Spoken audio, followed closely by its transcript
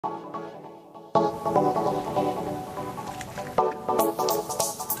Good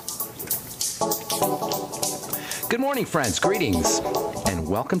morning, friends. Greetings, and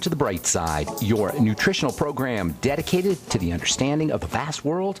welcome to The Bright Side, your nutritional program dedicated to the understanding of the vast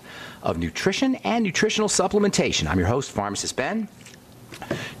world of nutrition and nutritional supplementation. I'm your host, Pharmacist Ben,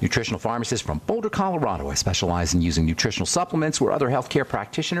 nutritional pharmacist from Boulder, Colorado. I specialize in using nutritional supplements where other healthcare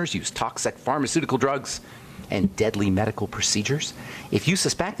practitioners use toxic pharmaceutical drugs and deadly medical procedures. If you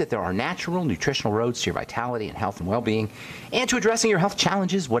suspect that there are natural nutritional roads to your vitality and health and well-being, and to addressing your health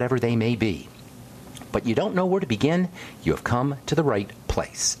challenges, whatever they may be, but you don't know where to begin, you have come to the right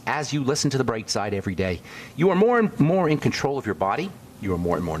place. As you listen to The Bright Side every day, you are more and more in control of your body, you are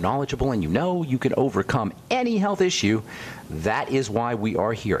more and more knowledgeable, and you know you can overcome any health issue. That is why we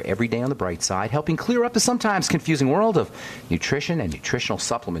are here every day on The Bright Side, helping clear up the sometimes confusing world of nutrition and nutritional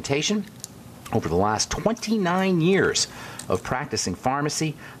supplementation. Over the last 29 years of practicing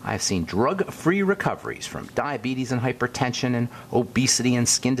pharmacy, I have seen drug-free recoveries from diabetes and hypertension and obesity and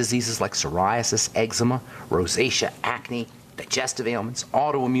skin diseases like psoriasis, eczema, rosacea, acne, digestive ailments,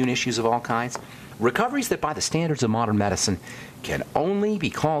 autoimmune issues of all kinds. Recoveries that by the standards of modern medicine can only be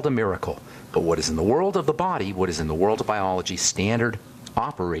called a miracle. But what is in the world of the body, what is in the world of biology, standard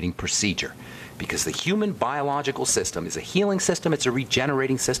operating procedure. Because the human biological system is a healing system, it's a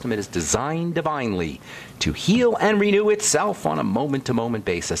regenerating system, it is designed divinely to heal and renew itself on a moment-to-moment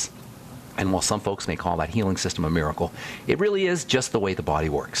basis. And while some folks may call that healing system a miracle, it really is just the way the body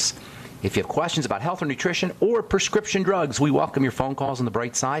works. If you have questions about health or nutrition or prescription drugs, we welcome your phone calls on The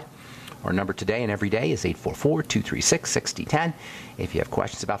Bright Side. Our number today and every day is 844-236-6010. If you have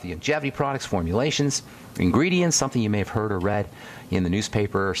questions about the longevity products, formulations, ingredients, something you may have heard or read in the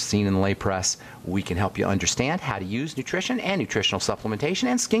newspaper or seen in the lay press, we can help you understand how to use nutrition and nutritional supplementation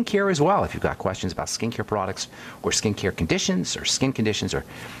and skincare as well. If you've got questions about skincare products or skincare conditions or skin conditions or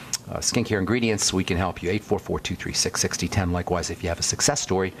skincare ingredients, we can help you. 844-236-6010. Likewise, if you have a success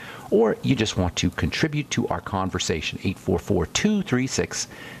story or you just want to contribute to our conversation,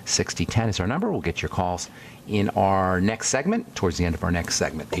 844-236-6010 is our number. We'll get your calls in our next segment, towards the end of our next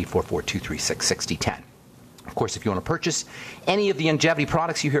segment, 844-236-6010. Of course, if you want to purchase any of the longevity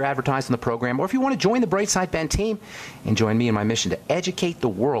products you hear advertised in the program, or if you want to join the Bright Side Ben team and join me in my mission to educate the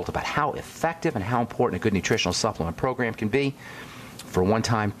world about how effective and how important a good nutritional supplement program can be, for a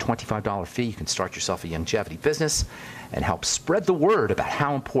one-time $25 fee, you can start yourself a longevity business and help spread the word about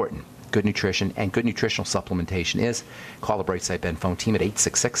how important good nutrition and good nutritional supplementation is. Call the Bright Side Ben phone team at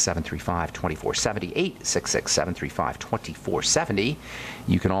 866-735-2470, 866-735-2470.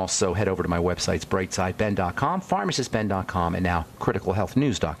 You can also head over to my websites, brightsideben.com, pharmacistben.com, and now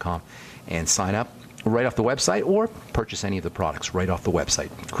criticalhealthnews.com, and sign up right off the website or purchase any of the products right off the website.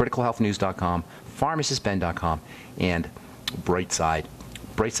 criticalhealthnews.com, pharmacistben.com, and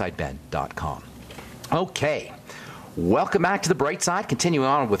brightsideben.com. Okay, welcome back to The Bright Side. Continuing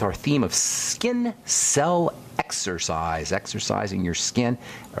on with our theme of skin cell exercise, exercising your skin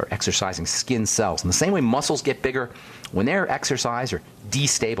or exercising skin cells. In the same way muscles get bigger when they're exercised or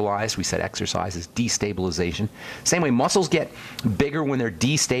destabilized, we said exercise is destabilization. Same way muscles get bigger when they're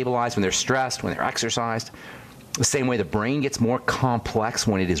destabilized, when they're stressed, when they're exercised. The same way the brain gets more complex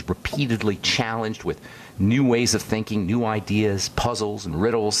when it is repeatedly challenged with new ways of thinking, new ideas, puzzles and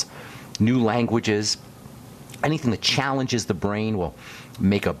riddles, new languages. Anything that challenges the brain will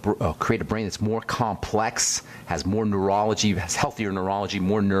make create a brain that's more complex, has more neurology, has healthier neurology,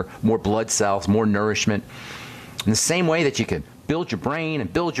 more blood cells, more nourishment. In the same way that you can build your brain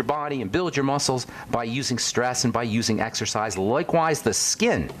and build your body and build your muscles by using stress and by using exercise, likewise the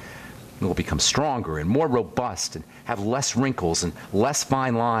skin will become stronger and more robust and have less wrinkles and less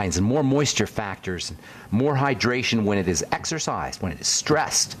fine lines and more moisture factors and more hydration when it is exercised, when it is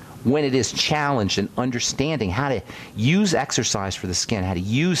stressed, when it is challenged. And understanding how to use exercise for the skin, how to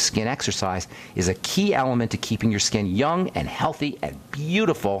use skin exercise is a key element to keeping your skin young and healthy and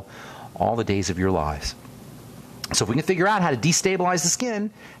beautiful all the days of your lives. So if we can figure out how to destabilize the skin,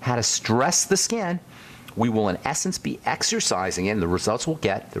 how to stress the skin, we will in essence be exercising it, and the results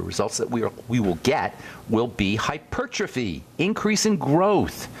that we will get will be hypertrophy, increase in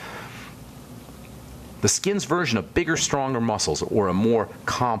growth, the skin's version of bigger, stronger muscles, or a more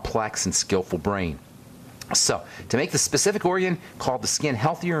complex and skillful brain. So to make the specific organ called the skin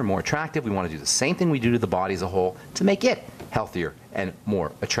healthier and more attractive, we want to do the same thing we do to the body as a whole to make it healthier and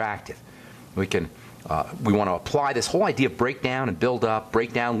more attractive. We want to apply this whole idea of breakdown and build up,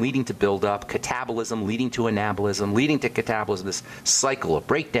 breakdown leading to build up, catabolism leading to anabolism, leading to catabolism, this cycle of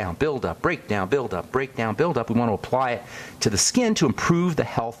breakdown, build up, breakdown, build up, breakdown, build up. We want to apply it to the skin to improve the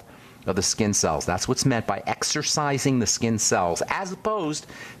health of the skin cells. That's what's meant by exercising the skin cells, as opposed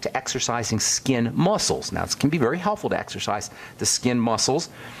to exercising skin muscles. Now, it can be very helpful to exercise the skin muscles,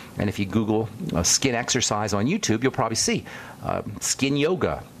 and if you Google skin exercise on YouTube, you'll probably see skin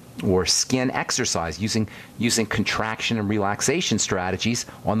yoga or skin exercise using contraction and relaxation strategies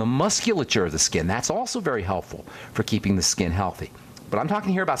on the musculature of the skin. That's also very helpful for keeping the skin healthy. But I'm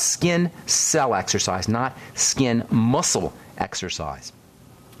talking here about skin cell exercise, not skin muscle exercise.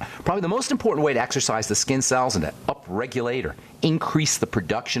 Probably the most important way to exercise the skin cells and to upregulate or increase the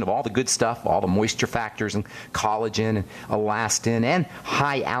production of all the good stuff, all the moisture factors and collagen and elastin and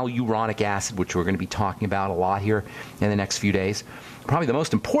high hyaluronic acid, which we're going to be talking about a lot here in the next few days. Probably the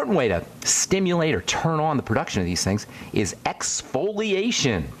most important way to stimulate or turn on the production of these things is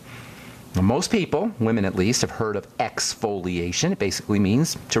exfoliation. Now, most people, women at least, have heard of exfoliation. It basically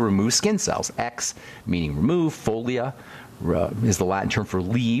means to remove skin cells. Ex meaning remove, folia is the Latin term for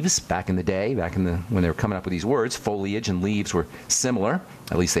leaves. Back in the day, when they were coming up with these words, foliage and leaves were similar.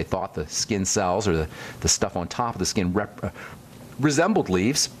 At least they thought the skin cells or the stuff on top of the skin resembled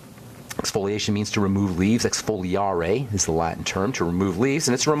leaves. Exfoliation means to remove leaves. Exfoliare is the Latin term, to remove leaves.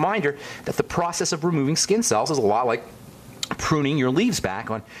 And it's a reminder that the process of removing skin cells is a lot like pruning your leaves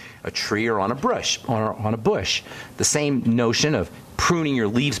back on a tree or on a bush. The same notion of pruning your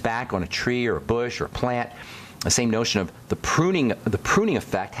leaves back on a tree or a bush or a plant, the same notion of the pruning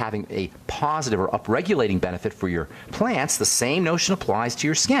effect having a positive or upregulating benefit for your plants, the same notion applies to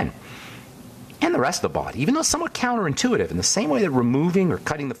your skin and the rest of the body, even though it's somewhat counterintuitive. In the same way that removing or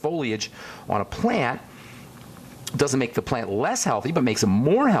cutting the foliage on a plant doesn't make the plant less healthy, but makes it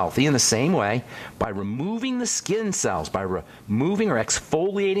more healthy, in the same way, by removing the skin cells, by removing or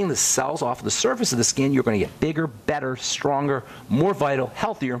exfoliating the cells off of the surface of the skin, you're going to get bigger, better, stronger, more vital,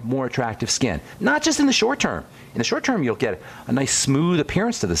 healthier, more attractive skin. Not just in the short term. In the short term, you'll get a nice smooth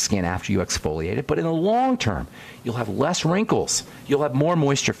appearance to the skin after you exfoliate it, but in the long term, you'll have less wrinkles, you'll have more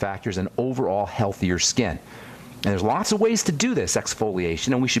moisture factors, and overall healthier skin. And there's lots of ways to do this exfoliation,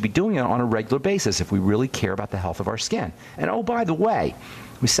 and we should be doing it on a regular basis if we really care about the health of our skin. And oh, by the way,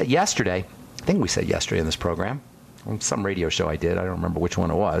 we said yesterday, I think we said yesterday in this program, on some radio show I did, I don't remember which one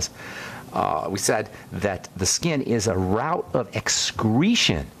it was, we said that the skin is a route of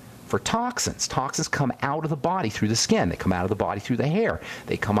excretion for toxins. Toxins come out of the body through the skin. They come out of the body through the hair.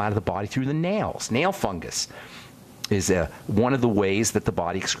 They come out of the body through the nails. Nail fungus is one of the ways that the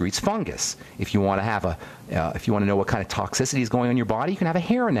body excretes fungus. If you want to know what kind of toxicity is going on in your body, you can have a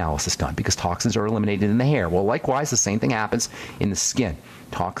hair analysis done because toxins are eliminated in the hair. Well, likewise, the same thing happens in the skin.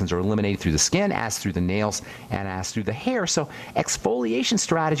 Toxins are eliminated through the skin, as through the nails, and as through the hair. So exfoliation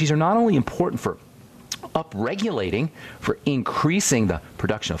strategies are not only important for upregulating, for increasing the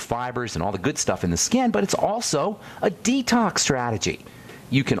production of fibers and all the good stuff in the skin, but it's also a detox strategy.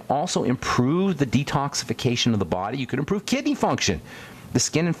 You can also improve the detoxification of the body. You can improve kidney function. The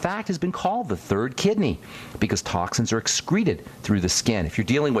skin, in fact, has been called the third kidney because toxins are excreted through the skin. If you're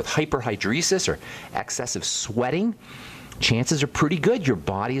dealing with hyperhidrosis or excessive sweating, chances are pretty good your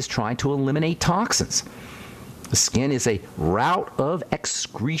body is trying to eliminate toxins. The skin is a route of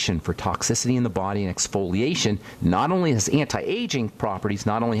excretion for toxicity in the body, and exfoliation not only has anti-aging properties,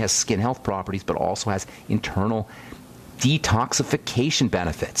 not only has skin health properties, but also has internal detoxification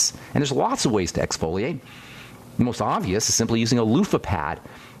benefits. And there's lots of ways to exfoliate. The most obvious is simply using a loofah pad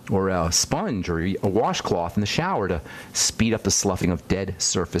or a sponge or a washcloth in the shower to speed up the sloughing of dead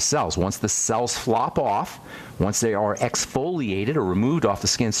surface cells. Once the cells flop off, once they are exfoliated or removed off the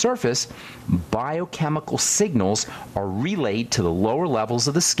skin surface, biochemical signals are relayed to the lower levels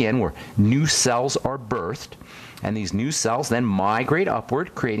of the skin where new cells are birthed. And these new cells then migrate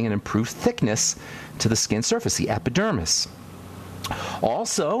upward, creating an improved thickness to the skin surface, the epidermis.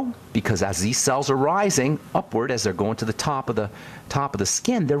 Also, because as these cells are rising upward, as they're going to the top of the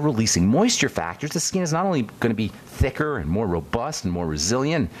skin, they're releasing moisture factors. The skin is not only going to be thicker and more robust and more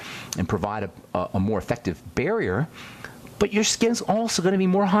resilient and provide a more effective barrier, but your skin's also going to be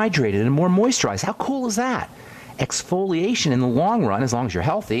more hydrated and more moisturized. How cool is that? Exfoliation in the long run, as long as you're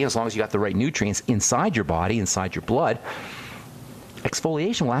healthy, as long as you got the right nutrients inside your body, inside your blood,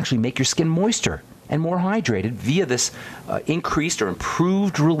 exfoliation will actually make your skin moister and more hydrated via this increased or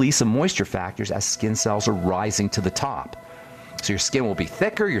improved release of moisture factors as skin cells are rising to the top. So your skin will be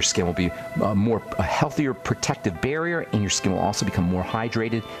thicker, your skin will be a healthier protective barrier, and your skin will also become more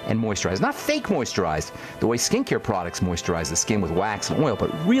hydrated and moisturized. Not fake moisturized, the way skincare products moisturize the skin with wax and oil, but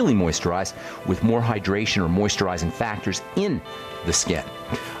really moisturized with more hydration or moisturizing factors in the skin.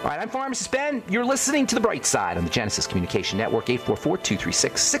 All right, I'm Pharmacist Ben. You're listening to The Bright Side on the Genesis Communication Network.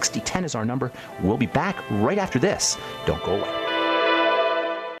 844-236-6010 is our number. We'll be back right after this. Don't go away.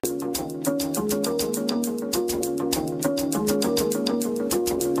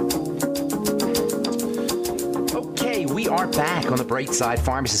 are back on the Bright Side.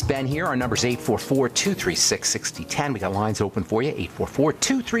 Pharmacist Ben here. Our number is 844-236-6010. We got lines open for you,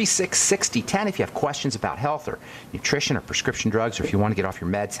 844-236-6010. If you have questions about health or nutrition or prescription drugs, or if you want to get off your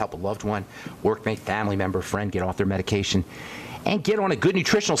meds, help a loved one, workmate, family member, friend get off their medication, and get on a good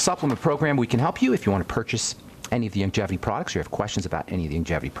nutritional supplement program, we can help you. If you want to purchase any of the longevity products, or you have questions about any of the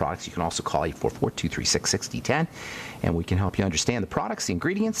longevity products, you can also call 844-236-6010, and we can help you understand the products, the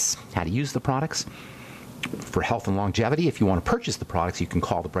ingredients, how to use the products for health and longevity. If you want to purchase the products, you can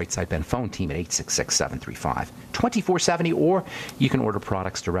call the Brightside Ben phone team at 866-735-2470, or you can order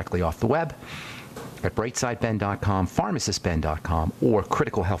products directly off the web at brightsideben.com, pharmacistben.com, or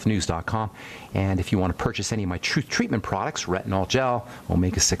criticalhealthnews.com. And if you want to purchase any of my Truth Treatment products, retinol gel,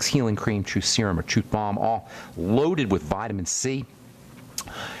 omega-6 healing cream, Truth serum, or Truth balm, all loaded with vitamin C,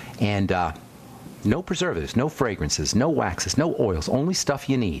 and no preservatives, no fragrances, no waxes, no oils, only stuff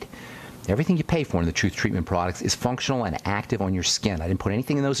you need. Everything you pay for in the Truth Treatment products is functional and active on your skin. I didn't put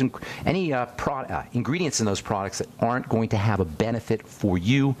anything in those ingredients in those products that aren't going to have a benefit for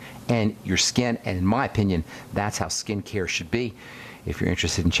you and your skin. And in my opinion, that's how skincare should be. If you're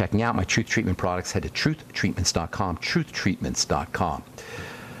interested in checking out my Truth Treatment products, head to truthtreatments.com, truthtreatments.com.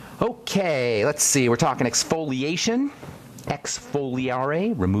 Okay, let's see. We're talking exfoliation.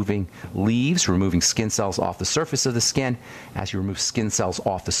 Exfoliare, removing leaves, removing skin cells off the surface of the skin. As you remove skin cells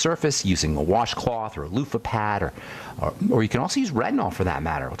off the surface using a washcloth or a loofah pad, or you can also use retinol for that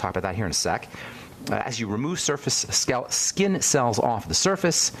matter. We'll talk about that here in a sec. As you remove skin cells off the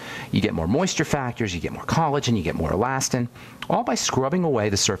surface, you get more moisture factors, you get more collagen, you get more elastin, all by scrubbing away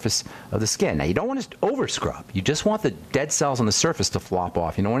the surface of the skin. Now, you don't want to over-scrub. You just want the dead cells on the surface to flop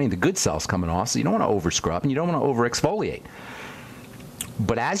off. You don't want any of the good cells coming off, so you don't want to over-scrub, and you don't want to over-exfoliate.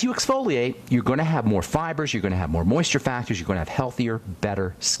 But as you exfoliate, you're going to have more fibers, you're going to have more moisture factors, you're going to have healthier,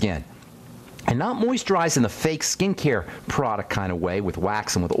 better skin. And not moisturized in the fake skincare product kind of way with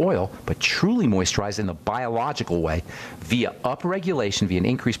wax and with oil, but truly moisturized in the biological way via upregulation, via an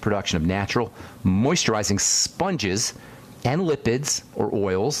increased production of natural moisturizing sponges and lipids or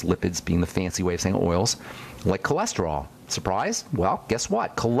oils, lipids being the fancy way of saying oils, like cholesterol. Surprise? Well, guess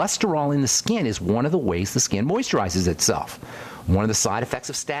what? Cholesterol in the skin is one of the ways the skin moisturizes itself. One of the side effects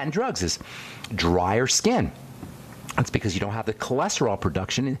of statin drugs is drier skin. That's because you don't have the cholesterol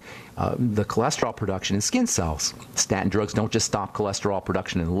production in skin cells. Statin drugs don't just stop cholesterol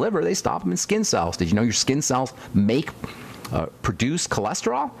production in the liver, they stop them in skin cells. Did you know your skin cells produce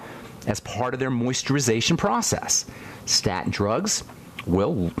cholesterol as part of their moisturization process? Statin drugs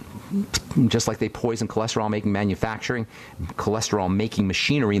will, just like they poison cholesterol-making manufacturing, cholesterol-making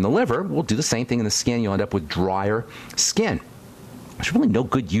machinery in the liver, will do the same thing in the skin. You'll end up with drier skin. There's really no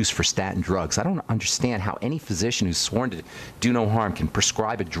good use for statin drugs. I don't understand how any physician who's sworn to do no harm can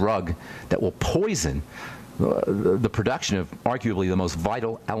prescribe a drug that will poison the production of arguably the most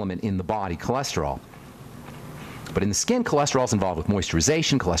vital element in the body, cholesterol. But in the skin, cholesterol is involved with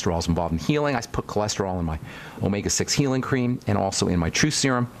moisturization. Cholesterol is involved in healing. I put cholesterol in my omega-6 healing cream and also in my Truth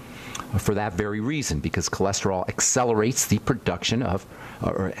serum for that very reason, because cholesterol accelerates the production of,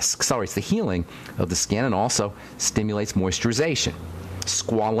 or accelerates the healing of the skin and also stimulates moisturization.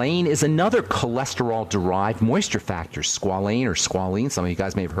 Squalane is another cholesterol-derived moisture factor. Squalane or squalene, some of you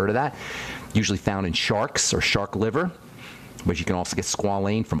guys may have heard of that, usually found in sharks or shark liver, but you can also get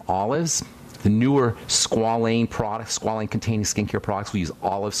squalane from olives. The newer squalane products, squalane-containing skincare products, we use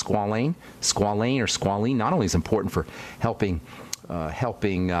olive squalane. Squalane or squalene not only is important for helping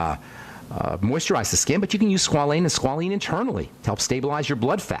moisturize the skin, but you can use squalane and squalene internally to help stabilize your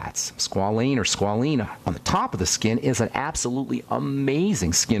blood fats. Squalane or squalene on the top of the skin is an absolutely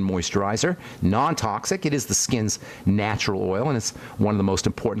amazing skin moisturizer, non-toxic. It is the skin's natural oil, and it's one of the most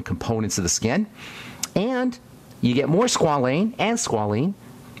important components of the skin. And you get more squalane and squalene.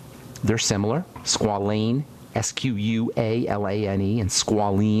 They're similar. Squalane, S-Q-U-A-L-A-N-E, and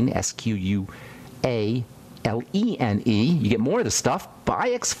squalene, S-Q-U-A-L-E-N-E. You get more of the stuff by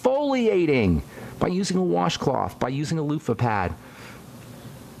exfoliating, by using a washcloth, by using a loofah pad,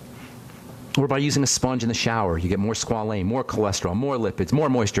 or by using a sponge in the shower. You get more squalane, more cholesterol, more lipids, more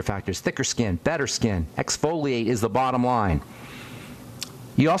moisture factors, thicker skin, better skin. Exfoliate is the bottom line.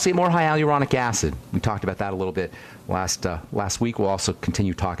 You also get more high hyaluronic acid. We talked about that a little bit last week. We'll also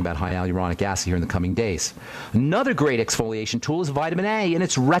continue talking about high hyaluronic acid here in the coming days. Another great exfoliation tool is vitamin A in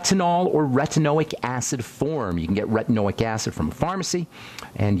its retinol or retinoic acid form. You can get retinoic acid from a pharmacy,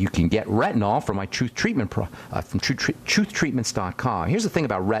 and you can get retinol from my Truth Treatment from truthtreatments.com. Here's the thing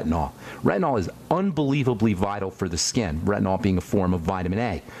about retinol. Retinol is unbelievably vital for the skin, retinol being a form of vitamin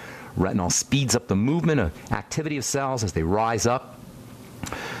A. Retinol speeds up the movement of activity of cells as they rise up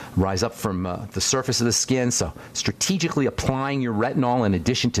rise up from the surface of the skin. So strategically applying your retinol in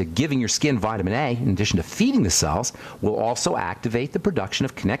addition to giving your skin vitamin A, in addition to feeding the cells, will also activate the production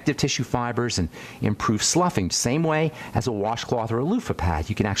of connective tissue fibers and improve sloughing. Same way as a washcloth or a loofah pad.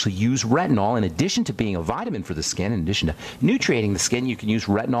 You can actually use retinol in addition to being a vitamin for the skin, in addition to nutriating the skin. You can use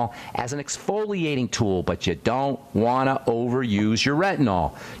retinol as an exfoliating tool, but you don't want to overuse your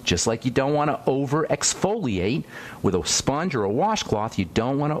retinol. Just like you don't want to over exfoliate with a sponge or a washcloth, you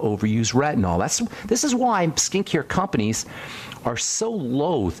don't want to overuse retinol. This is why skincare companies are so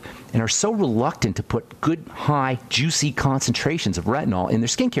loath and are so reluctant to put good, high, juicy concentrations of retinol in their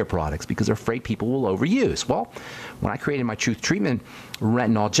skincare products, because they're afraid people will overuse. Well, when I created my Truth Treatment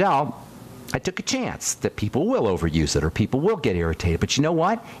retinol gel, I took a chance that people will overuse it or people will get irritated. But you know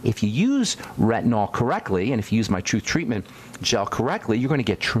what? If you use retinol correctly, and if you use my Truth Treatment gel correctly, you're going to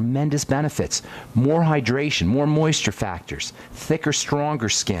get tremendous benefits. More hydration, more moisture factors, thicker, stronger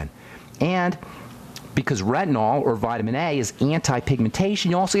skin. And because retinol or vitamin A is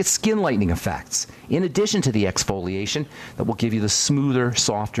anti-pigmentation, you also get skin lightening effects, in addition to the exfoliation that will give you the smoother,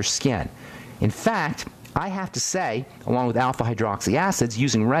 softer skin. In fact, I have to say, along with alpha hydroxy acids,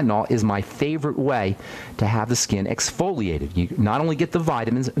 using retinol is my favorite way to have the skin exfoliated. You not only get the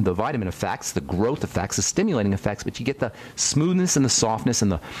vitamins, the vitamin effects, the growth effects, the stimulating effects, but you get the smoothness and the softness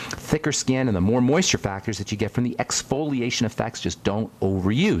and the thicker skin and the more moisture factors that you get from the exfoliation effects. Just don't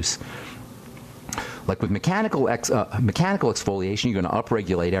overuse. Like with mechanical exfoliation, you're going to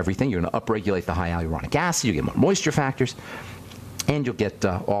upregulate everything. You're going to upregulate the high hyaluronic acid. You get more moisture factors. And you'll get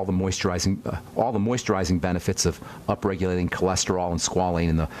all the moisturizing benefits of upregulating cholesterol and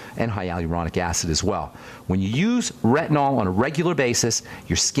squalane and high hyaluronic acid as well. When you use retinol on a regular basis,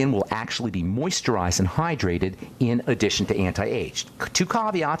 your skin will actually be moisturized and hydrated in addition to anti-age. Two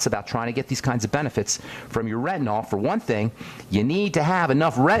caveats about trying to get these kinds of benefits from your retinol. For one thing, you need to have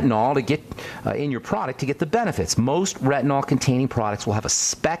enough retinol to get in your product to get the benefits. Most retinol-containing products will have a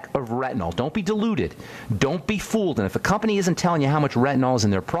speck of retinol. Don't be deluded. Don't be fooled. And if a company isn't telling you how much retinol is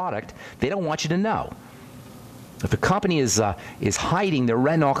in their product, they don't want you to know. If a company is hiding their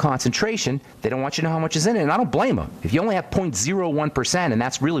retinol concentration, they don't want you to know how much is in it, and I don't blame them. If you only have 0.01%, and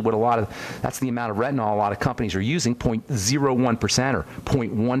that's really what that's the amount of retinol a lot of companies are using, 0.01% or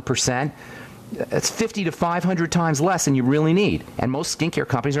 0.1%, that's 50 to 500 times less than you really need. And most skincare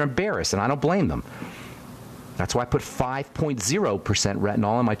companies are embarrassed, and I don't blame them. That's why I put 5.0%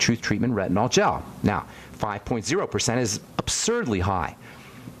 retinol in my Truth Treatment retinol gel. Now, 5.0% is absurdly high.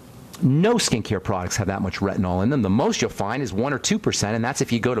 No skincare products have that much retinol in them. The most you'll find is 1 or 2%, and that's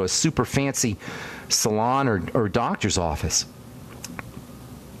if you go to a super fancy salon or doctor's office.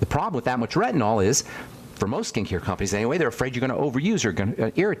 The problem with that much retinol is, for most skincare companies anyway, they're afraid you're going to overuse or going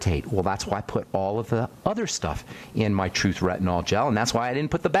to irritate. Well, that's why I put all of the other stuff in my Truth Retinol Gel, and that's why I didn't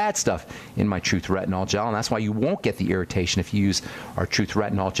put the bad stuff in my Truth Retinol Gel, and that's why you won't get the irritation if you use our Truth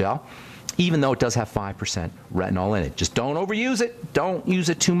Retinol Gel, even though it does have 5% retinol in it. Just don't overuse it. Don't use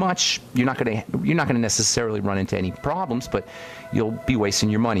it too much. You're not going to necessarily run into any problems, but you'll be wasting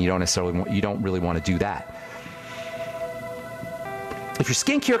your money. You don't really want to do that. If your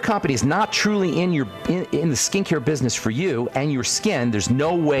skincare company is not truly in the skincare business for you and your skin, there's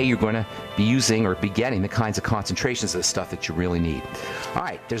no way you're going to be using or be getting the kinds of concentrations of the stuff that you really need. All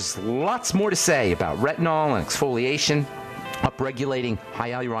right, there's lots more to say about retinol and exfoliation, upregulating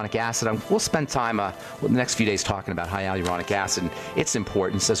high hyaluronic acid. We'll spend time the next few days talking about high hyaluronic acid and its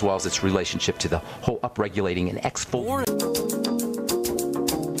importance, as well as its relationship to the whole upregulating and exfoliating.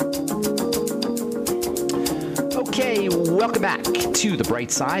 Okay, welcome back to The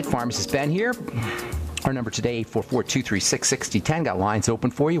Bright Side. Pharmacist Ben here. Our number today, 844-236-6010. Got lines open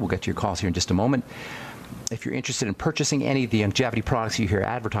for you. We'll get to your calls here in just a moment. If you're interested in purchasing any of the longevity products you hear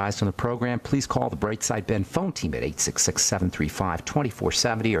advertised on the program, please call the Bright Side Ben phone team at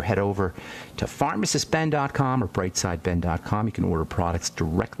 866-735-2470 or head over to pharmacistben.com or brightsideben.com. You can order products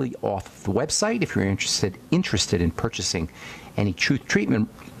directly off the website. If you're interested in purchasing any Truth Treatment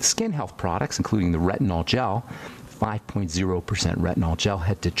skin health products, including the retinol gel, 5.0% retinol gel,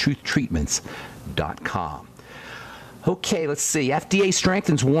 head to truthtreatments.com. Okay, let's see. FDA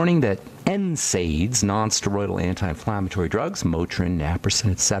strengthens warning that NSAIDs, non-steroidal anti-inflammatory drugs, Motrin,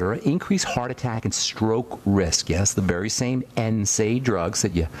 Naproxen, etc., increase heart attack and stroke risk. Yes, the very same NSAID drugs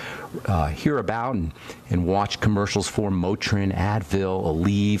that you hear about and watch commercials for, Motrin, Advil,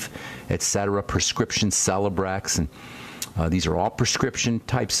 Aleve, etc., prescription Celebrex, and these are all prescription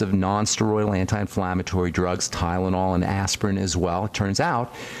types of non-steroidal anti-inflammatory drugs, Tylenol and aspirin as well. It turns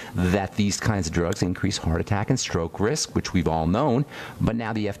out that these kinds of drugs increase heart attack and stroke risk, which we've all known, but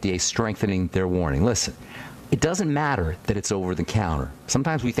now the FDA is strengthening their warning. Listen, It doesn't matter that it's over the counter.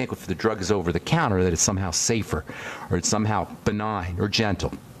 Sometimes we think if the drug is over the counter that it's somehow safer or it's somehow benign or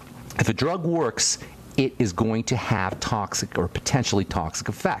gentle. If a drug works, it is going to have toxic or potentially toxic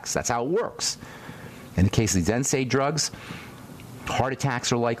effects. That's how it works. In the case of these NSAID drugs, heart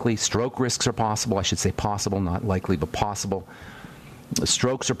attacks are likely, stroke risks are possible. I should say possible, not likely, but possible.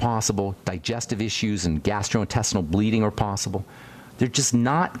 Strokes are possible, digestive issues and gastrointestinal bleeding are possible. They're just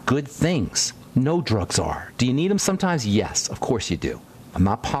not good things. No drugs are. Do you need them sometimes? Yes, of course you do. I'm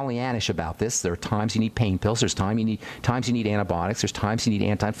not Pollyannish about this. There are times you need pain pills. There's times you need antibiotics. There's times you need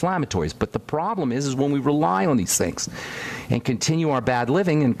anti-inflammatories. But the problem is when we rely on these things and continue our bad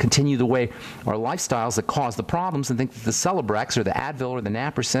living and continue the way our lifestyles that cause the problems and think that the Celebrex or the Advil or the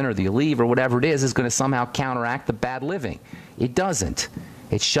Naprosyn or the Aleve or whatever it is going to somehow counteract the bad living. It doesn't.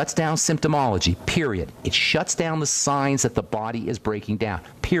 It shuts down symptomology, period. It shuts down the signs that the body is breaking down,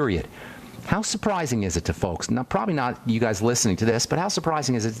 period. How surprising is it to folks, now, probably not you guys listening to this, but how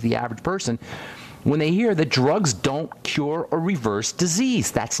surprising is it to the average person when they hear that drugs don't cure or reverse disease?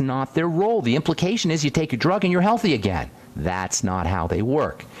 That's not their role. The implication is you take a drug and you're healthy again. That's not how they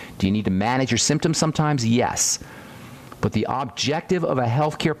work. Do you need to manage your symptoms sometimes? Yes. But the objective of a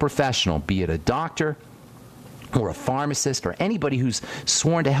healthcare professional, be it a doctor or a pharmacist or anybody who's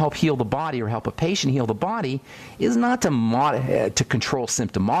sworn to help heal the body or help a patient heal the body, is not to control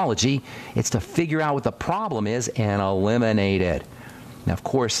symptomology. It's to figure out what the problem is and eliminate it. Now, of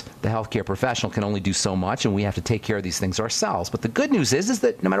course, the healthcare professional can only do so much, and we have to take care of these things ourselves. But the good news is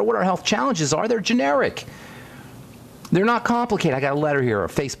that no matter what our health challenges are, they're generic. They're not complicated. I got a letter here, a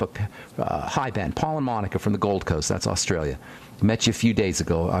Facebook. Hi, Ben. Paul and Monica from the Gold Coast. That's Australia. Met you a few days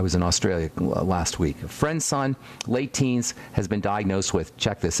ago. I was in Australia last week. A friend's son, late teens, has been diagnosed with,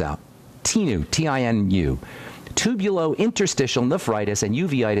 check this out, TINU, T-I-N-U, tubulointerstitial nephritis and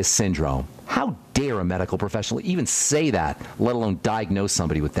uveitis syndrome. How dare a medical professional even say that, let alone diagnose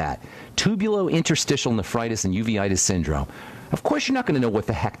somebody with that? Tubulointerstitial nephritis and uveitis syndrome. Of course you're not going to know what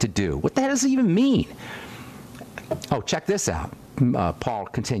the heck to do. What the hell does it even mean? Oh, check this out. Paul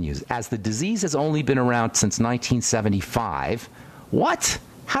continues. As the disease has only been around since 1975, what?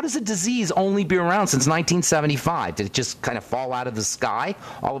 How does a disease only be around since 1975? Did it just kind of fall out of the sky?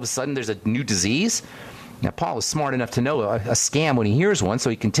 All of a sudden there's a new disease? Now, Paul is smart enough to know a scam when he hears one,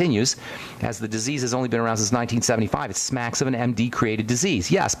 so he continues. As the disease has only been around since 1975, it smacks of an MD-created disease.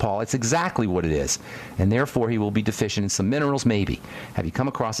 Yes, Paul, it's exactly what it is. And therefore, he will be deficient in some minerals, maybe. Have you come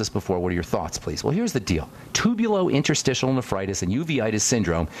across this before? What are your thoughts, please? Well, here's the deal. Tubulointerstitial nephritis and uveitis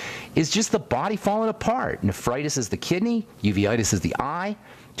syndrome is just the body falling apart. Nephritis is the kidney. Uveitis is the eye.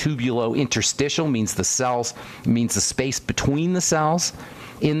 Tubulointerstitial means the cells, means the space between the cells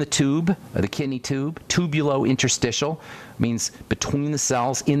in the tube, or the kidney tube. Tubulointerstitial means between the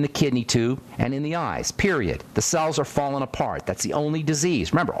cells in the kidney tube and in the eyes, period. The cells are falling apart. That's the only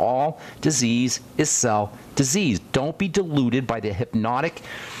disease. Remember, all disease is cell disease. Don't be deluded by the hypnotic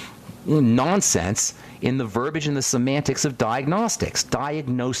nonsense in the verbiage and the semantics of diagnostics.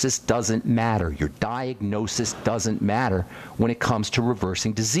 Diagnosis doesn't matter. Your diagnosis doesn't matter when it comes to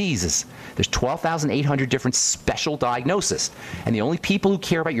reversing diseases. There's 12,800 different special diagnoses, and the only people who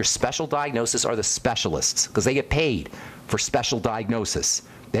care about your special diagnosis are the specialists, because they get paid for special diagnosis.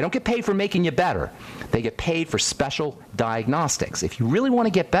 They don't get paid for making you better. They get paid for special diagnostics. If you really want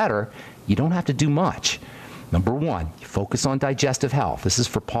to get better, you don't have to do much. Number one, you focus on digestive health. This is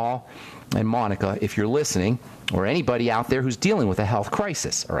for Paul and Monica, if you're listening, or anybody out there who's dealing with a health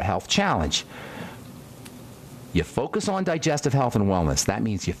crisis or a health challenge. You focus on digestive health and wellness. That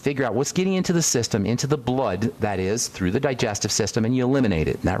means you figure out what's getting into the system, into the blood, that is, through the digestive system, and you eliminate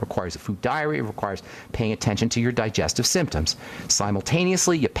it. And that requires a food diary. It requires paying attention to your digestive symptoms.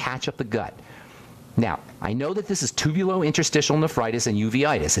 Simultaneously, you patch up the gut. Now, I know that this is tubulointerstitial nephritis and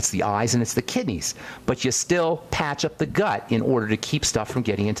uveitis. It's the eyes and it's the kidneys. But you still patch up the gut in order to keep stuff from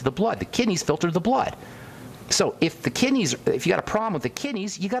getting into the blood. The kidneys filter the blood. So if you got a problem with the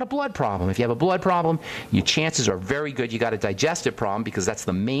kidneys, you got a blood problem. If you have a blood problem, your chances are very good you got a digestive problem, because that's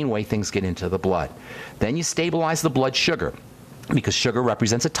the main way things get into the blood. Then you stabilize the blood sugar, because sugar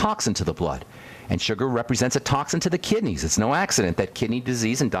represents a toxin to the blood. And sugar represents a toxin to the kidneys. It's no accident that kidney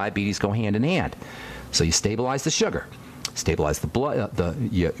disease and diabetes go hand in hand. So you stabilize the sugar, stabilize the blood,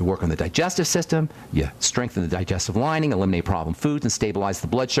 you work on the digestive system, you strengthen the digestive lining, eliminate problem foods, and stabilize the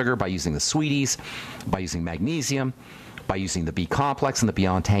blood sugar by using the sweeties, by using magnesium, by using the B complex and the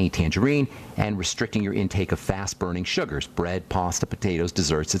Beyond Tangy Tangerine, and restricting your intake of fast-burning sugars, bread, pasta, potatoes,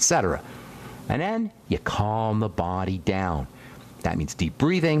 desserts, etc. And then you calm the body down. That means deep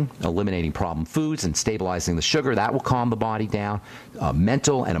breathing, eliminating problem foods, and stabilizing the sugar. That will calm the body down.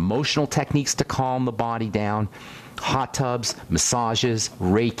 Mental and emotional techniques to calm the body down. Hot tubs, massages,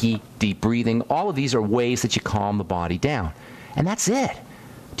 Reiki, deep breathing. All of these are ways that you calm the body down. And that's it.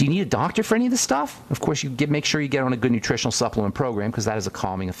 Do you need a doctor for any of this stuff? Of course, make sure you get on a good nutritional supplement program because that has a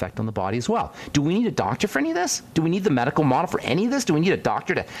calming effect on the body as well. Do we need a doctor for any of this? Do we need the medical model for any of this? Do we need a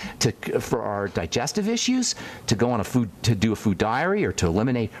doctor for our digestive issues, to go on to do a food diary, or to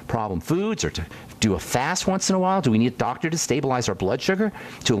eliminate problem foods, or to do a fast once in a while? Do we need a doctor to stabilize our blood sugar,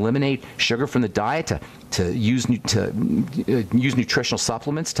 to eliminate sugar from the diet, to use nutritional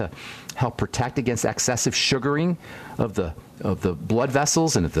supplements to help protect against excessive sugaring of the blood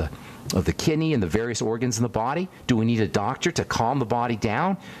vessels and of the kidney and the various organs in the body? Do we need a doctor to calm the body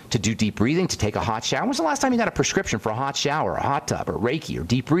down, to do deep breathing, to take a hot shower? When's the last time you got a prescription for a hot shower, a hot tub, or Reiki, or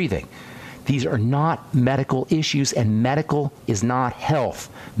deep breathing? These are not medical issues, and medical is not health.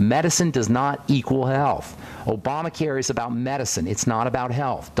 Medicine does not equal health. Obamacare is about medicine. It's not about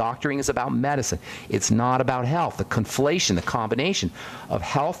health. Doctoring is about medicine. It's not about health. The conflation, the combination of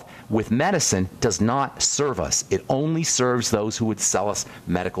health with medicine does not serve us. It only serves those who would sell us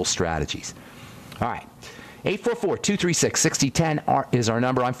medical strategies. All right. 844-236-6010 is our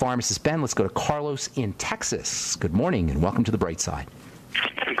number. I'm Pharmacist Ben. Let's go to Carlos in Texas. Good morning, and welcome to the Bright Side.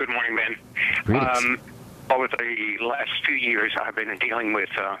 Good morning, Ben. Greetings. Over the last few years, I've been dealing with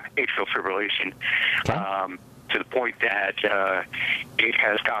atrial fibrillation, Okay. To the point that it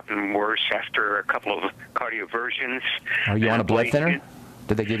has gotten worse after a couple of cardioversions. Are you on a blood thinner?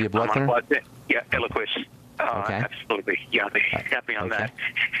 Did they give you a blood thinner? Yeah, Eliquis. Okay. Absolutely. Yeah, they got me on that.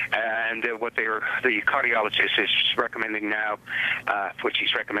 And what the cardiologist is recommending now, which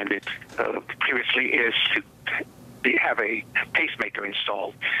he's recommended previously, is to have a pacemaker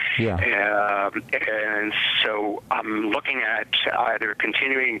installed. Yeah. And so I'm looking at either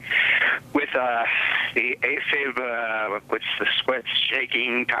continuing with the AFib, with the sweat,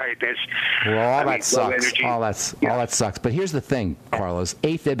 shaking, tiredness. Well, all that sucks. All that sucks. But here's the thing, Carlos.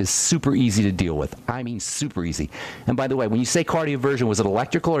 AFib is super easy to deal with. I mean, super easy. And by the way, when you say cardioversion, was it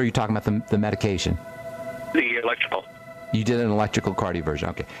electrical, or are you talking about the medication? The electrical. You did an electrical cardioversion.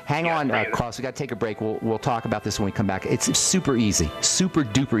 Okay. Hang on, Carlos. We got to take a break. We'll talk about this when we come back. It's super easy, super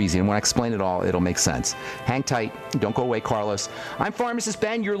duper easy. And when I explain it all, it'll make sense. Hang tight. Don't go away, Carlos. I'm Pharmacist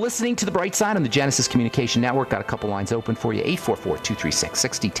Ben. You're listening to The Bright Side on the Genesis Communication Network. Got a couple lines open for you.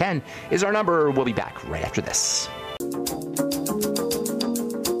 844-236-6010 is our number. We'll be back right after this.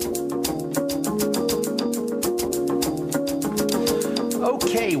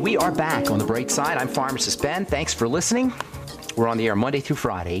 Okay, we are back on The Bright Side. I'm Pharmacist Ben. Thanks for listening. We're on the air Monday through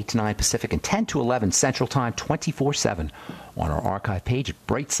Friday, 8 to 9 Pacific and 10 to 11 Central Time, 24/7 on our archive page at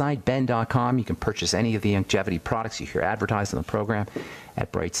brightsideben.com. You can purchase any of the longevity products you hear advertised on the program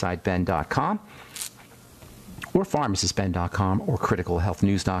at brightsideben.com or pharmacistben.com or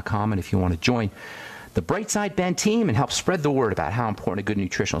criticalhealthnews.com. And if you want to join the Brightside Ben team and help spread the word about how important a good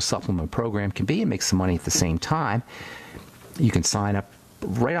nutritional supplement program can be and make some money at the same time, you can sign up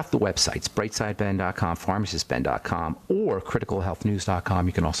right off the websites, brightsideben.com, pharmacistben.com, or criticalhealthnews.com.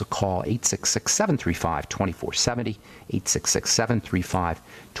 You can also call 866-735-2470,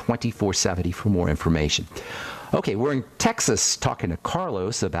 866-735-2470 for more information. Okay, we're in Texas talking to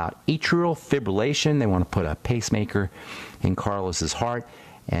Carlos about atrial fibrillation. They want to put a pacemaker in Carlos's heart.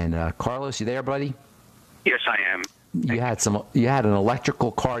 And Carlos, you there, buddy? Yes, I am. You had an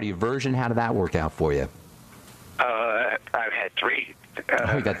electrical cardioversion. How did that work out for you? I've had three.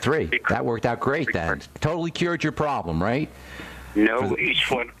 You got three. That worked out great then. Totally cured your problem, right? No, each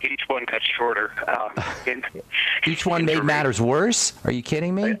one got shorter. Each one made matters worse? Are you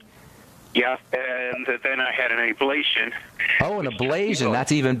kidding me? Yeah, and then I had an ablation. Oh, an ablation.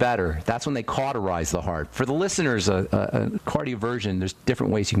 That's even better. That's when they cauterize the heart. For the listeners, a cardioversion, there's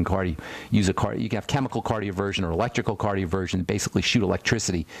different ways you can use a You can have chemical cardioversion or electrical cardioversion, basically shoot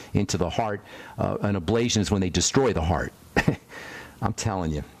electricity into the heart. An ablation is when they destroy the heart. I'm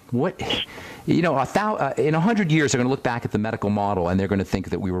telling you. In 100 years, they're going to look back at the medical model and they're going to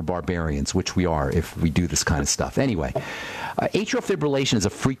think that we were barbarians, which we are if we do this kind of stuff. Anyway, atrial fibrillation is a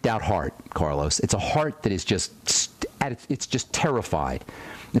freaked out heart, Carlos. It's a heart that is it's just terrified.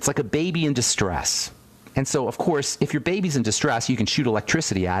 It's like a baby in distress. And so, of course, if your baby's in distress, you can shoot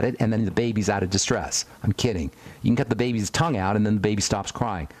electricity at it, and then the baby's out of distress. I'm kidding. You can cut the baby's tongue out, and then the baby stops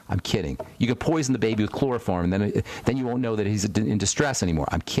crying. I'm kidding. You can poison the baby with chloroform, and then you won't know that he's in distress anymore.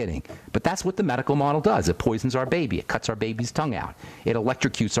 I'm kidding. But that's what the medical model does. It poisons our baby. It cuts our baby's tongue out. It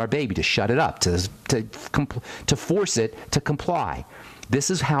electrocutes our baby to shut it up, to force it to comply. This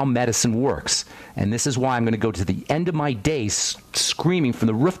is how medicine works. And this is why I'm going to go to the end of my days screaming from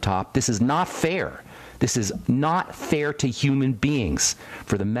the rooftop, this is not fair. This is not fair to human beings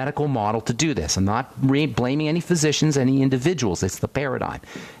for the medical model to do this. I'm not blaming any physicians, any individuals. It's the paradigm,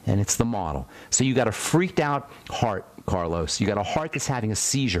 and it's the model. So you got a freaked out heart, Carlos. You got a heart that's having a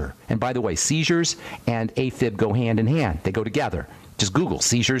seizure. And by the way, seizures and AFib go hand in hand. They go together. Just Google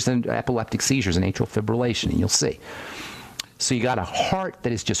seizures and epileptic seizures and atrial fibrillation, and you'll see. So you got a heart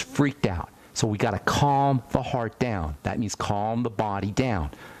that is just freaked out. So we got to calm the heart down. That means calm the body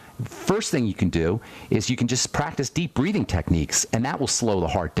down. First thing you can do is you can just practice deep breathing techniques, and that will slow the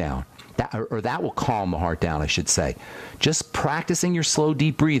heart down. That will calm the heart down, I should say. Just practicing your slow,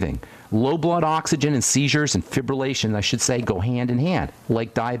 deep breathing. Low blood oxygen and seizures and fibrillation, I should say, go hand in hand.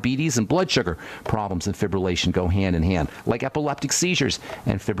 Like diabetes and blood sugar problems and fibrillation go hand in hand. Like epileptic seizures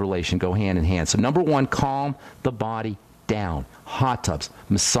and fibrillation go hand in hand. So number one, calm the body down. Hot tubs,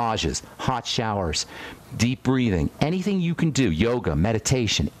 massages, hot showers, deep breathing, anything you can do, yoga,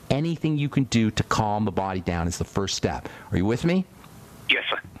 meditation, anything you can do to calm the body down is the first step. Are you with me? Yes,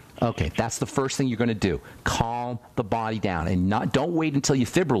 sir. Okay, that's the first thing you're going to do. Calm the body down, and don't wait until you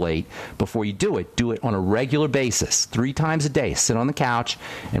fibrillate before you do it. Do it on a regular basis, 3 times a day. Sit on the couch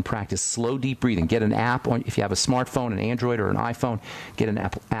and practice slow, deep breathing. Get an app, if you have a smartphone, an Android or an iPhone, get an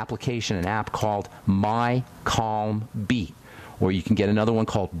application, an app called My Calm Beat. Or you can get another one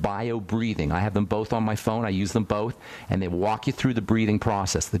called Bio Breathing. I have them both on my phone. I use them both, and they walk you through the breathing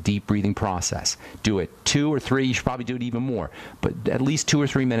process, the deep breathing process. Do it 2 or 3. You should probably do it even more, but at least 2 or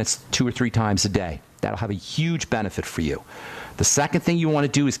 3 minutes, 2 or 3 times a day. That'll have a huge benefit for you. The second thing you want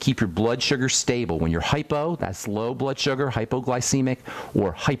to do is keep your blood sugar stable. When you're hypo, that's low blood sugar, hypoglycemic,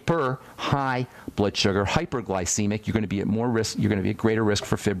 or hyper, high blood sugar, hyperglycemic, you're going to be at more risk. You're going to be at greater risk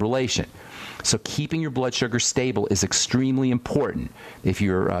for fibrillation. So keeping your blood sugar stable is extremely important. If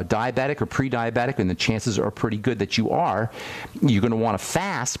you're diabetic or pre-diabetic, and the chances are pretty good that you are, you're going to want to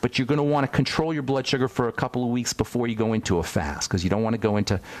fast, but you're going to want to control your blood sugar for a couple of weeks before you go into a fast, because you don't want to go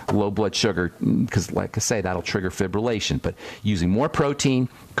into low blood sugar, because like I say, that'll trigger fibrillation. But using more protein,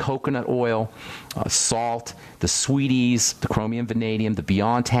 coconut oil, salt, the sweeties, the chromium vanadium, the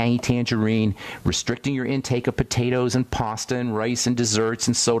Beyond Tangy Tangerine, restricting your intake of potatoes and pasta and rice and desserts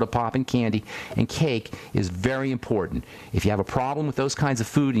and soda pop and candy and cake is very important. If you have a problem with those kinds of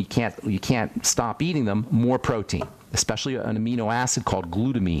food and you can't stop eating them, more protein, especially an amino acid called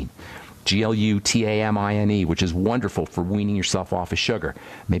glutamine. Glutamine, which is wonderful for weaning yourself off of sugar.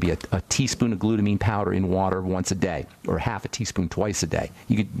 Maybe a teaspoon of glutamine powder in water once a day, or half a teaspoon twice a day.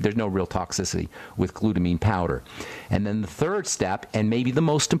 There's no real toxicity with glutamine powder. And then the third step, and maybe the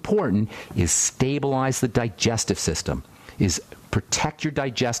most important, is stabilize the digestive system. Is protect your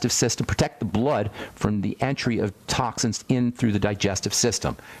digestive system, protect the blood from the entry of toxins in through the digestive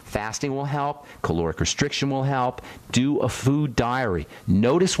system. Fasting will help, caloric restriction will help. Do a food diary.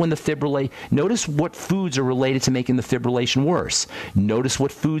 Notice when notice what foods are related to making the fibrillation worse. Notice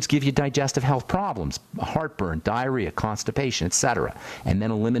what foods give you digestive health problems, heartburn, diarrhea, constipation, etc. And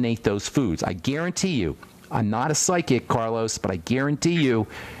then eliminate those foods. I guarantee you, I'm not a psychic, Carlos, but I guarantee you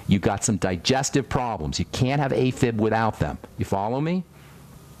got some digestive problems. You can't have AFib without them. You follow me?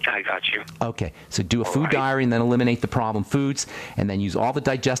 I got you. Okay, so do a food diary and then eliminate the problem foods, and then use all the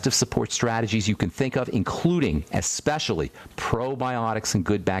digestive support strategies you can think of, including, especially, probiotics and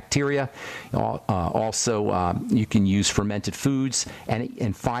good bacteria. Also, you can use fermented foods,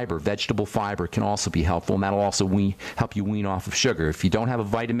 and fiber, vegetable fiber can also be helpful, and that'll also help you wean off of sugar. If you don't have a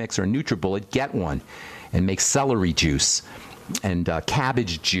Vitamix or a NutriBullet, get one and make celery juice and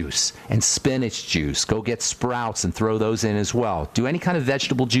cabbage juice and spinach juice. Go get sprouts and throw those in as well. Do any kind of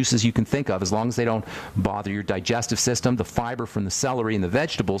vegetable juices you can think of, as long as they don't bother your digestive system. The fiber from the celery and the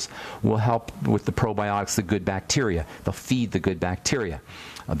vegetables will help with the probiotics, the good bacteria. They'll feed the good bacteria.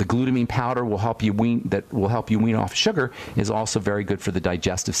 The glutamine powder will help you wean off sugar, is also very good for the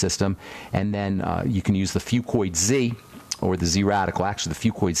digestive system. And then you can use the Fucoid Z, or the Z radical. Actually, the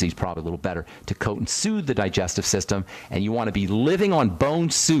Fucoid Z is probably a little better to coat and soothe the digestive system. And you want to be living on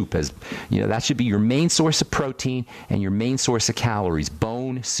bone soup, as you know, that should be your main source of protein and your main source of calories.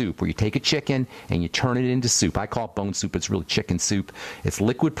 Bone soup, where you take a chicken and you turn it into soup. I call it bone soup. It's really chicken soup. It's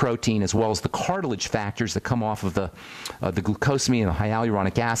liquid protein, as well as the cartilage factors that come off of the glucosamine and the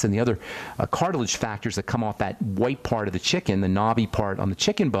hyaluronic acid, and the other cartilage factors that come off that white part of the chicken, the knobby part on the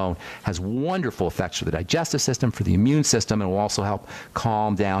chicken bone, has wonderful effects for the digestive system, for the immune system, and will also help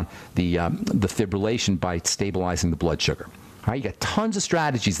calm down the fibrillation by stabilizing the blood sugar. All right, you got tons of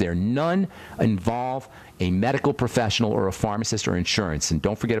strategies there. None involve a medical professional or a pharmacist or insurance. And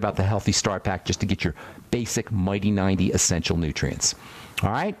don't forget about the Healthy Start Pack just to get your basic Mighty 90 essential nutrients.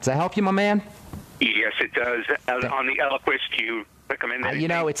 All right, does that help you, my man? Yes, it does. On the Eliquis, do you recommend anything? You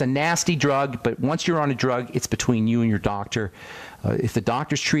know, it's a nasty drug, but once you're on a drug, it's between you and your doctor. If the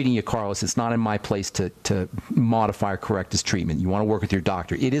doctor's treating you, Carlos, it's not in my place to modify or correct his treatment. You want to work with your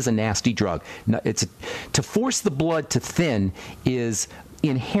doctor. It is a nasty drug. To force the blood to thin is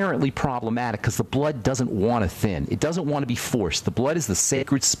inherently problematic because the blood doesn't want to thin. It doesn't want to be forced. The blood is the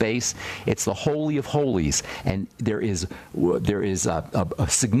sacred space. It's the holy of holies, and there is a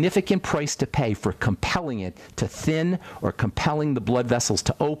significant price to pay for compelling it to thin, or compelling the blood vessels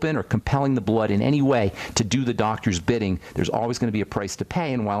to open, or compelling the blood in any way to do the doctor's bidding. There's always going to be a price to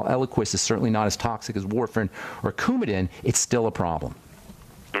pay, and while Eliquis is certainly not as toxic as warfarin or Coumadin, it's still a problem.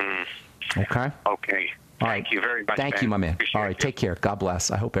 Okay? Okay. Thank you very much. Thank you, my man. All right, take care. God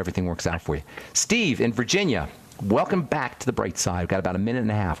bless. I hope everything works out for you. Steve in Virginia, welcome back to the bright side. We've got about a minute and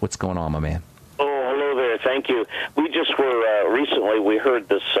a half. What's going on, my man? Oh, hello there. Thank you. We just were, recently, we heard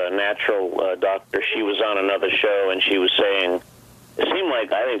this natural doctor. She was on another show, and she was saying, it seemed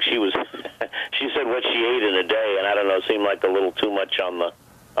like, I think she was, she said what she ate in a day, and I don't know, it seemed like a little too much on the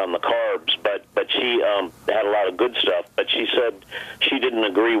carbs, but she had a lot of good stuff. But she said she didn't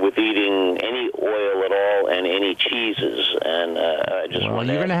agree with eating any oil at all and any cheeses. And I just well,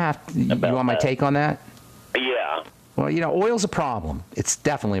 you're going to have. You want my take on that? Yeah. Well, you know, oil's a problem. It's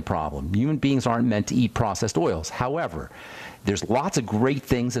definitely a problem. Human beings aren't meant to eat processed oils. However, there's lots of great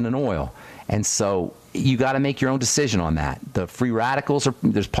things in an oil, and so you got to make your own decision on that. The free radicals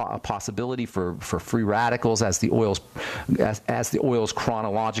there's a possibility for free radicals as the oils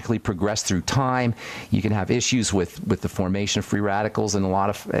chronologically progress through time. You can have issues with the formation of free radicals and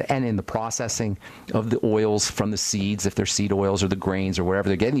in the processing of the oils from the seeds, if they're seed oils or the grains or wherever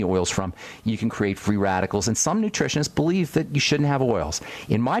they're getting the oils from. You can create free radicals, and some nutritionists believe that you shouldn't have oils.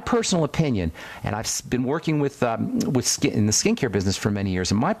 In my personal opinion, and I've been working with skin in the skincare business for many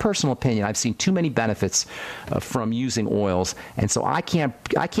years. In my personal opinion, I've seen too many benefits from using oils, and so I can't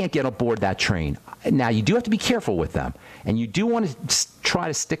get aboard that train. Now, you do have to be careful with them, and you do want to try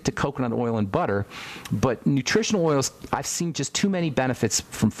to stick to coconut oil and butter, but nutritional oils, I've seen just too many benefits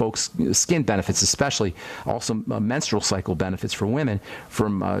from folks, skin benefits especially, also menstrual cycle benefits for women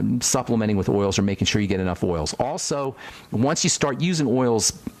from supplementing with oils or making sure you get enough oils. Also, once you start using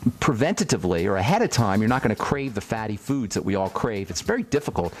oils preventatively or ahead of time, you're not going to crave the fatty foods that we all crave. It's very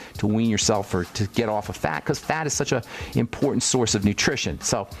difficult to wean yourself or to get off of fat because fat is such an important source of nutrition.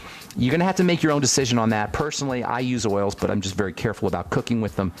 So you're going to have to make your own decision on that. Personally, I use oils, but I'm just very careful about cooking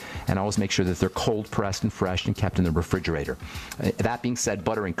with them, and I always make sure that they're cold pressed and fresh and kept in the refrigerator. That being said,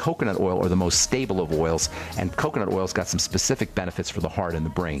 butter and coconut oil are the most stable of oils, and coconut oil's got some specific benefits for the heart and the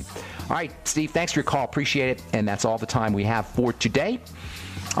brain. All right, Steve, thanks for your call. Appreciate it, and that's all the time we have for today.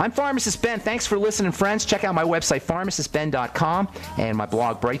 I'm Pharmacist Ben. Thanks for listening, friends. Check out my website, pharmacistben.com, and my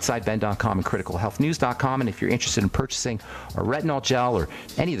blog, brightsideben.com, and criticalhealthnews.com. And if you're interested in purchasing a retinol gel or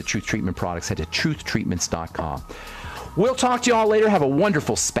any of the Truth Treatment products, head to truthtreatments.com. We'll talk to you all later. Have a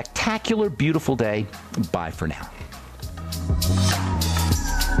wonderful, spectacular, beautiful day. Bye for now.